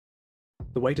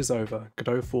The wait is over,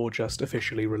 Godot 4 just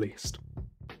officially released.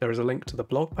 There is a link to the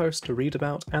blog post to read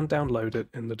about and download it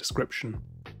in the description.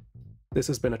 This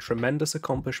has been a tremendous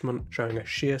accomplishment, showing a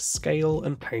sheer scale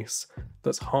and pace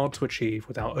that's hard to achieve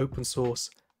without open source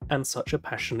and such a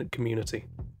passionate community.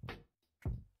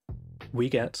 We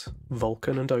get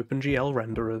Vulkan and OpenGL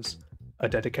renderers, a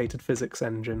dedicated physics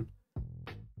engine,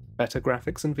 better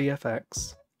graphics and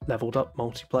VFX, leveled up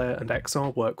multiplayer and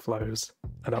XR workflows,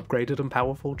 an upgraded and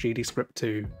powerful GDScript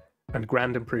 2, and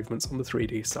grand improvements on the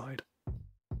 3D side.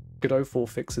 Godot 4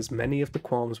 fixes many of the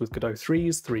qualms with Godot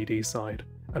 3's 3D side,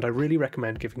 and I really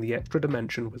recommend giving the extra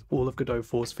dimension with all of Godot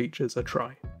 4's features a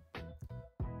try.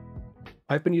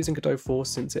 I've been using Godot 4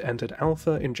 since it entered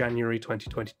alpha in January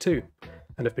 2022,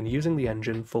 and have been using the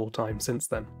engine full-time since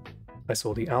then. I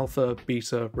saw the alpha,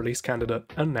 beta, release candidate,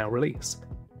 and now release,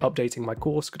 updating my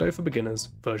course Godot for Beginners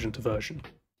version to version.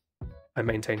 I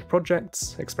maintained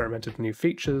projects, experimented with new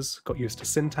features, got used to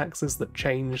syntaxes that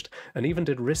changed, and even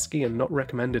did risky and not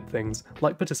recommended things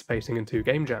like participating in 2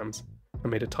 game jams. I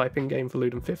made a typing game for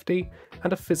Ludum 50,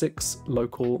 and a physics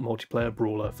local multiplayer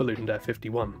brawler for Ludum Dare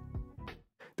 51.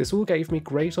 This all gave me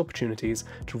great opportunities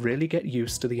to really get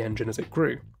used to the engine as it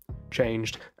grew,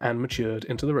 changed, and matured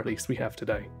into the release we have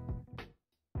today.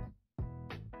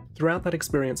 Throughout that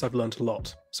experience I've learnt a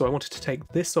lot, so I wanted to take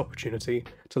this opportunity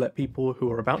to let people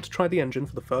who are about to try the engine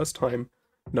for the first time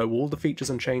know all the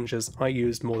features and changes I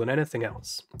used more than anything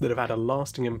else that have had a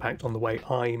lasting impact on the way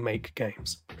I make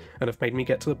games, and have made me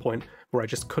get to the point where I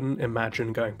just couldn't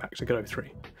imagine going back to Godot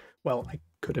 3. Well, I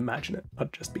could imagine it,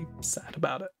 I'd just be sad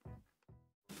about it.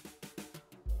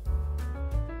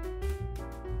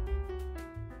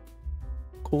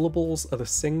 Callables are the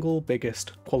single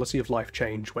biggest quality of life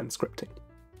change when scripting.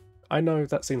 I know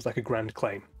that seems like a grand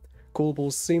claim.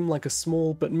 Callables seem like a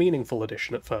small but meaningful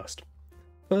addition at first.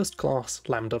 First-class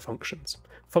Lambda functions.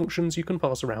 Functions you can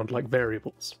pass around like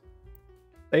variables.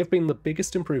 They have been the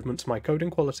biggest improvement to my coding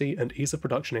quality and ease of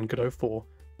production in Godot 4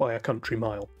 by a country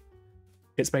mile.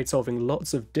 It's made solving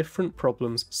lots of different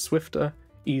problems swifter,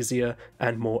 easier,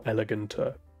 and more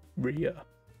eleganter.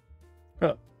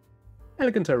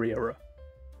 Eleganter.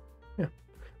 Yeah.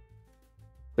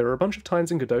 There are a bunch of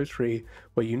times in Godot 3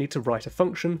 where you need to write a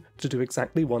function to do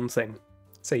exactly one thing.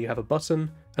 Say you have a button,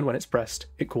 and when it's pressed,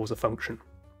 it calls a function.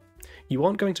 You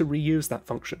aren't going to reuse that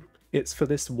function, it's for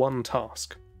this one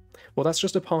task. Well, that's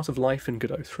just a part of life in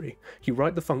Godot 3. You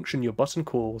write the function your button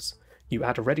calls, you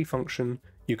add a ready function,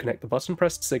 you connect the button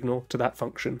pressed signal to that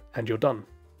function, and you're done.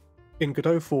 In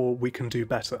Godot 4 we can do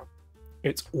better.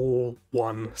 It's all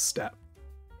one step.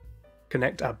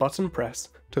 Connect our button press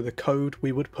to the code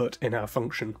we would put in our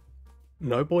function.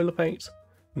 No boilerplate,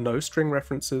 no string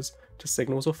references to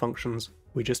signals or functions,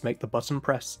 we just make the button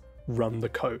press run the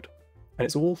code. And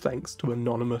it's all thanks to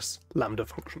anonymous Lambda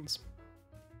functions.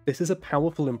 This is a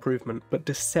powerful improvement, but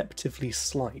deceptively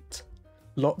slight.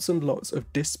 Lots and lots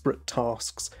of disparate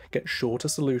tasks get shorter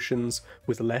solutions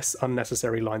with less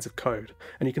unnecessary lines of code,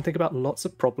 and you can think about lots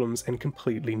of problems in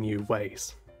completely new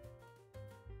ways.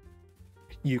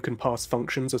 You can pass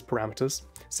functions as parameters.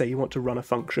 Say you want to run a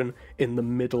function in the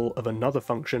middle of another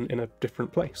function in a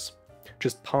different place.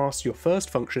 Just pass your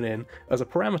first function in as a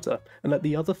parameter and let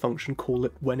the other function call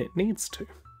it when it needs to.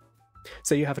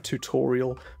 Say you have a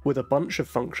tutorial with a bunch of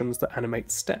functions that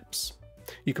animate steps.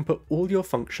 You can put all your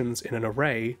functions in an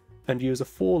array and use a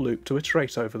for loop to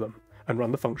iterate over them and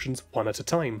run the functions one at a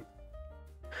time.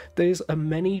 These are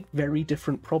many very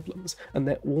different problems, and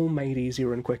they're all made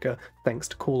easier and quicker thanks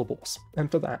to Callables, and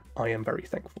for that I am very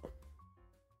thankful.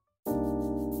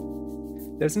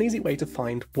 There's an easy way to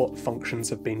find what functions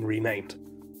have been renamed.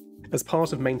 As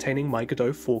part of maintaining my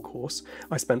Godot 4 course,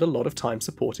 I spend a lot of time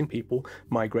supporting people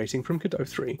migrating from Godot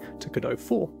 3 to Godot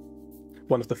 4.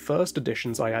 One of the first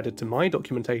additions I added to my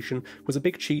documentation was a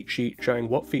big cheat sheet showing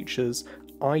what features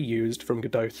I used from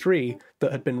Godot 3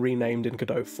 that had been renamed in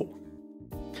Godot 4.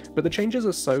 But the changes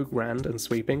are so grand and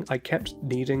sweeping, I kept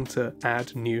needing to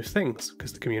add new things,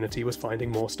 because the community was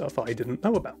finding more stuff I didn't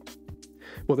know about.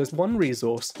 Well, there's one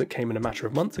resource that came in a matter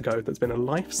of months ago that's been a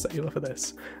lifesaver for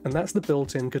this, and that's the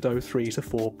built-in Godot 3 to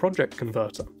 4 project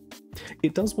converter.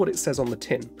 It does what it says on the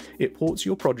tin. It ports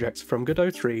your projects from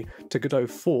Godot 3 to Godot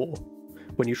 4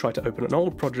 when you try to open an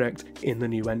old project in the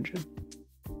new engine.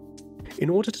 In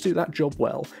order to do that job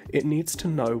well, it needs to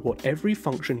know what every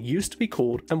function used to be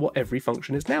called and what every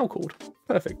function is now called.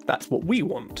 Perfect, that's what we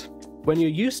want. When you're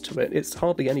used to it, it's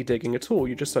hardly any digging at all.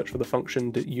 You just search for the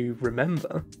function that you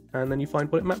remember, and then you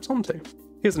find what it maps onto.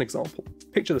 Here's an example.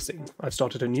 Picture the scene. I've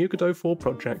started a new Godot 4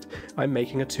 project. I'm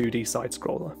making a 2D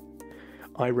side-scroller.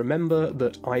 I remember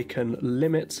that I can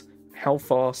limit how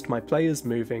fast my player's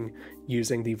moving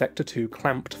using the vector2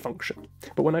 clamped function,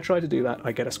 but when I try to do that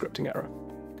I get a scripting error.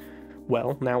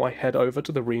 Well, now I head over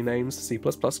to the renames C++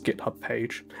 GitHub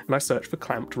page, and I search for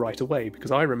clamped right away,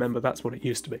 because I remember that's what it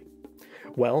used to be.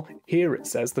 Well, here it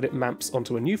says that it maps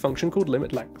onto a new function called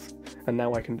limitLength, and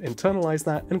now I can internalize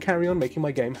that and carry on making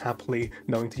my game happily,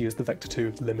 knowing to use the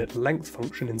vector2 limitLength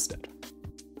function instead.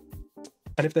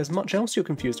 And if there's much else you're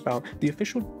confused about, the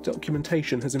official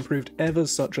documentation has improved ever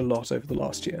such a lot over the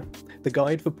last year. The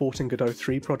guide for porting Godot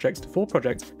 3 projects to 4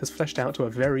 projects has fleshed out to a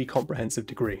very comprehensive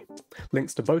degree.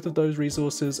 Links to both of those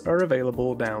resources are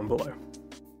available down below.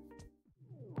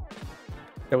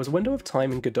 There was a window of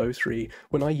time in Godot 3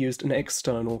 when I used an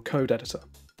external code editor.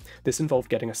 This involved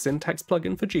getting a syntax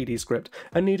plugin for GDScript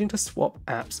and needing to swap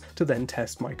apps to then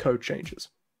test my code changes.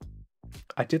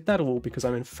 I did that all because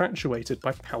I'm infatuated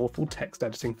by powerful text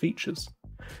editing features.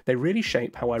 They really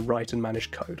shape how I write and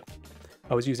manage code.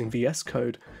 I was using VS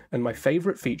Code, and my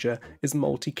favourite feature is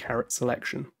multi-caret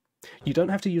selection. You don't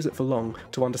have to use it for long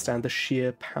to understand the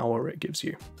sheer power it gives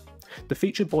you. The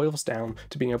feature boils down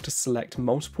to being able to select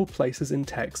multiple places in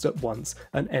text at once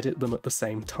and edit them at the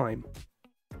same time.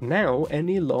 Now,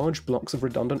 any large blocks of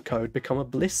redundant code become a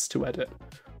bliss to edit.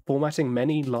 Formatting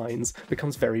many lines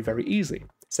becomes very, very easy.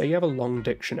 Say you have a long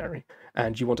dictionary,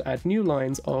 and you want to add new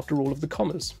lines after all of the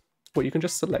commas. Well, you can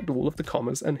just select all of the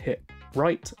commas and hit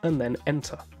Write and then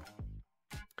Enter.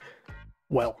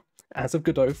 Well, as of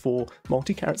Godot 4,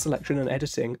 multi-caret selection and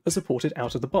editing are supported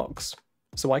out of the box,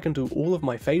 so I can do all of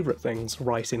my favourite things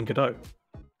right in Godot.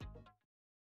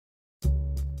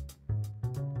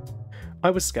 I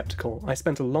was skeptical. I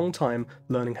spent a long time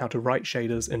learning how to write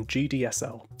shaders in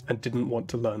GDSL and didn't want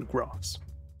to learn graphs.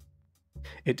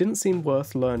 It didn't seem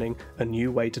worth learning a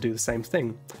new way to do the same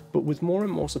thing, but with more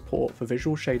and more support for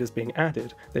visual shaders being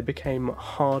added, they became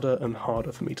harder and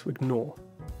harder for me to ignore.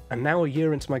 And now, a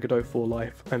year into my Godot 4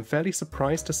 life, I'm fairly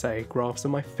surprised to say graphs are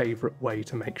my favourite way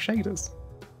to make shaders.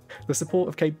 The support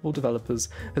of capable developers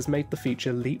has made the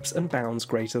feature leaps and bounds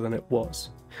greater than it was,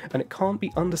 and it can't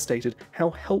be understated how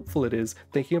helpful it is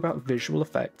thinking about visual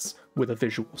effects with a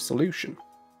visual solution.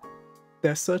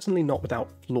 They're certainly not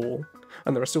without flaw,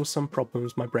 and there are still some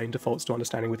problems my brain defaults to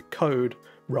understanding with code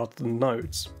rather than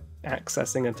nodes.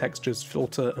 Accessing a texture's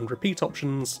filter and repeat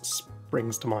options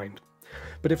springs to mind.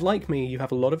 But if, like me, you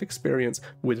have a lot of experience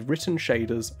with written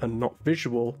shaders and not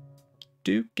visual,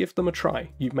 do give them a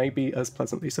try. You may be as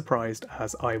pleasantly surprised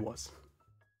as I was.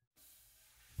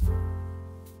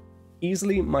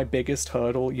 Easily my biggest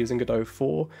hurdle using Godot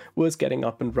 4 was getting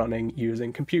up and running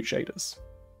using compute shaders.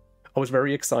 I was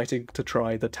very excited to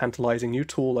try the tantalizing new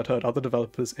tool I'd heard other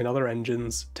developers in other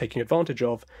engines taking advantage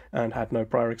of and had no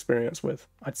prior experience with.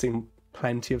 I'd seen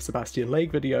plenty of Sebastian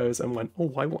Lake videos and went,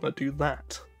 oh, I want to do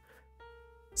that.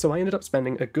 So I ended up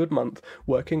spending a good month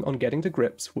working on getting to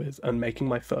grips with and making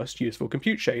my first useful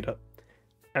compute shader.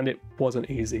 And it wasn't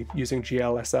easy. Using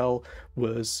GLSL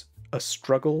was a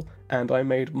struggle, and I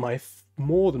made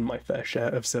more than my fair share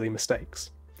of silly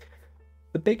mistakes.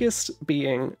 The biggest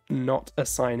being not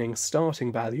assigning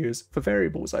starting values for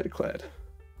variables I declared.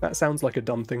 That sounds like a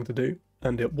dumb thing to do,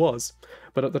 and it was,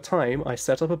 but at the time I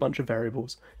set up a bunch of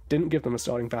variables, didn't give them a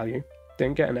starting value,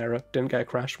 didn't get an error, didn't get a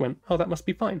crash, went, oh, that must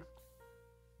be fine.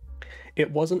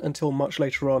 It wasn't until much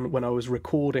later on, when I was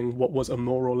recording what was a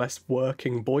more or less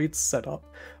working Boids setup,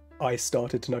 I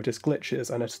started to notice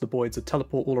glitches. I noticed the Boids would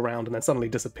teleport all around and then suddenly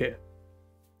disappear.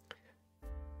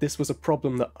 This was a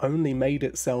problem that only made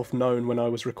itself known when I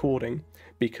was recording,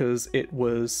 because it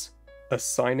was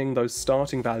assigning those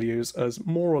starting values as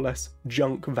more or less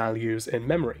junk values in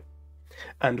memory.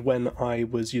 And when I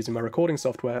was using my recording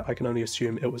software, I can only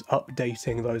assume it was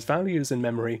updating those values in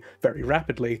memory very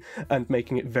rapidly and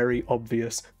making it very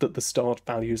obvious that the start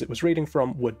values it was reading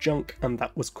from were junk, and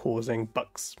that was causing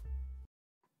bugs.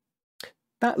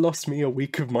 That lost me a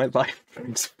week of my life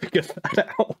trying to figure that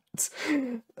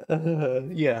out.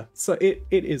 Yeah, so it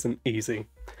isn't easy.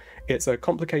 It's a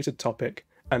complicated topic,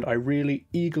 and I really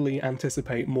eagerly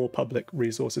anticipate more public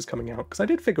resources coming out, because I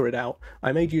did figure it out.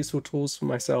 I made useful tools for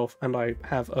myself, and I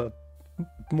have a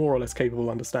more or less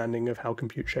capable understanding of how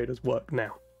compute shaders work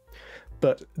now.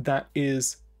 But that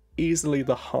is easily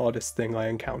the hardest thing I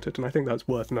encountered, and I think that's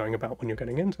worth knowing about when you're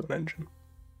getting into an engine.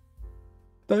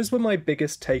 Those were my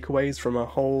biggest takeaways from a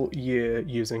whole year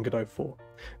using Godot 4,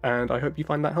 and I hope you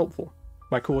find that helpful.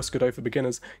 My course, Godot for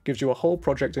Beginners, gives you a whole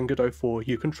project in Godot 4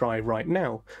 you can try right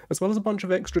now, as well as a bunch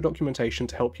of extra documentation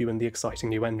to help you in the exciting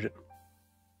new engine.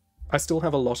 I still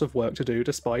have a lot of work to do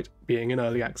despite being in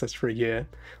early access for a year.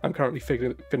 I'm currently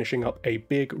finishing up a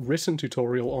big written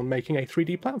tutorial on making a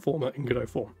 3D platformer in Godot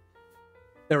 4.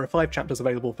 There are 5 chapters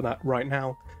available for that right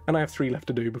now, and I have 3 left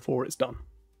to do before it's done.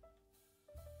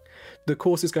 The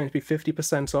course is going to be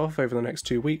 50% off over the next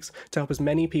 2 weeks to help as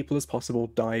many people as possible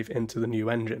dive into the new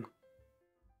engine.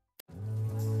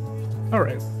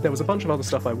 Alright, there was a bunch of other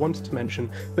stuff I wanted to mention,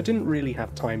 but didn't really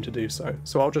have time to do so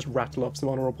I'll just rattle off some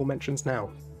honourable mentions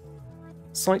now.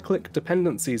 Cyclic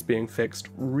dependencies being fixed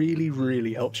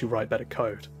really helps you write better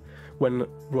code. When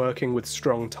working with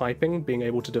strong typing, being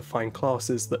able to define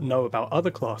classes that know about other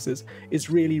classes is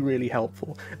really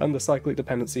helpful, and the cyclic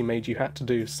dependency made you have to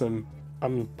do some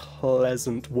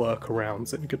unpleasant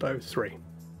workarounds in Godot 3.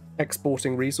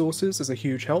 Exporting resources is a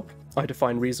huge help. I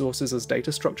define resources as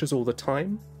data structures all the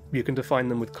time. You can define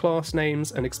them with class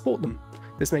names and export them.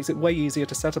 This makes it way easier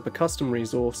to set up a custom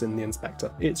resource in the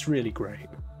inspector. It's really great.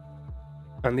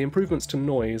 And the improvements to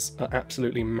noise are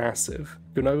absolutely massive.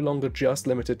 You're no longer just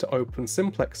limited to open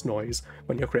simplex noise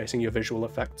when you're creating your visual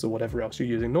effects or whatever else you're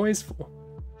using noise for.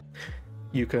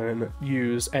 You can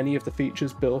use any of the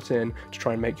features built in to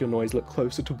try and make your noise look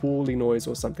closer to Wall-E noise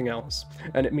or something else,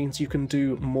 and it means you can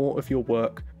do more of your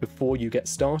work before you get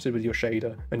started with your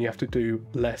shader, and you have to do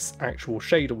less actual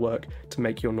shader work to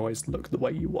make your noise look the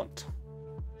way you want.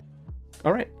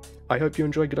 Alright, I hope you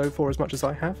enjoyed Godot 4 as much as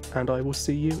I have, and I will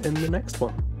see you in the next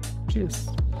one. Cheers!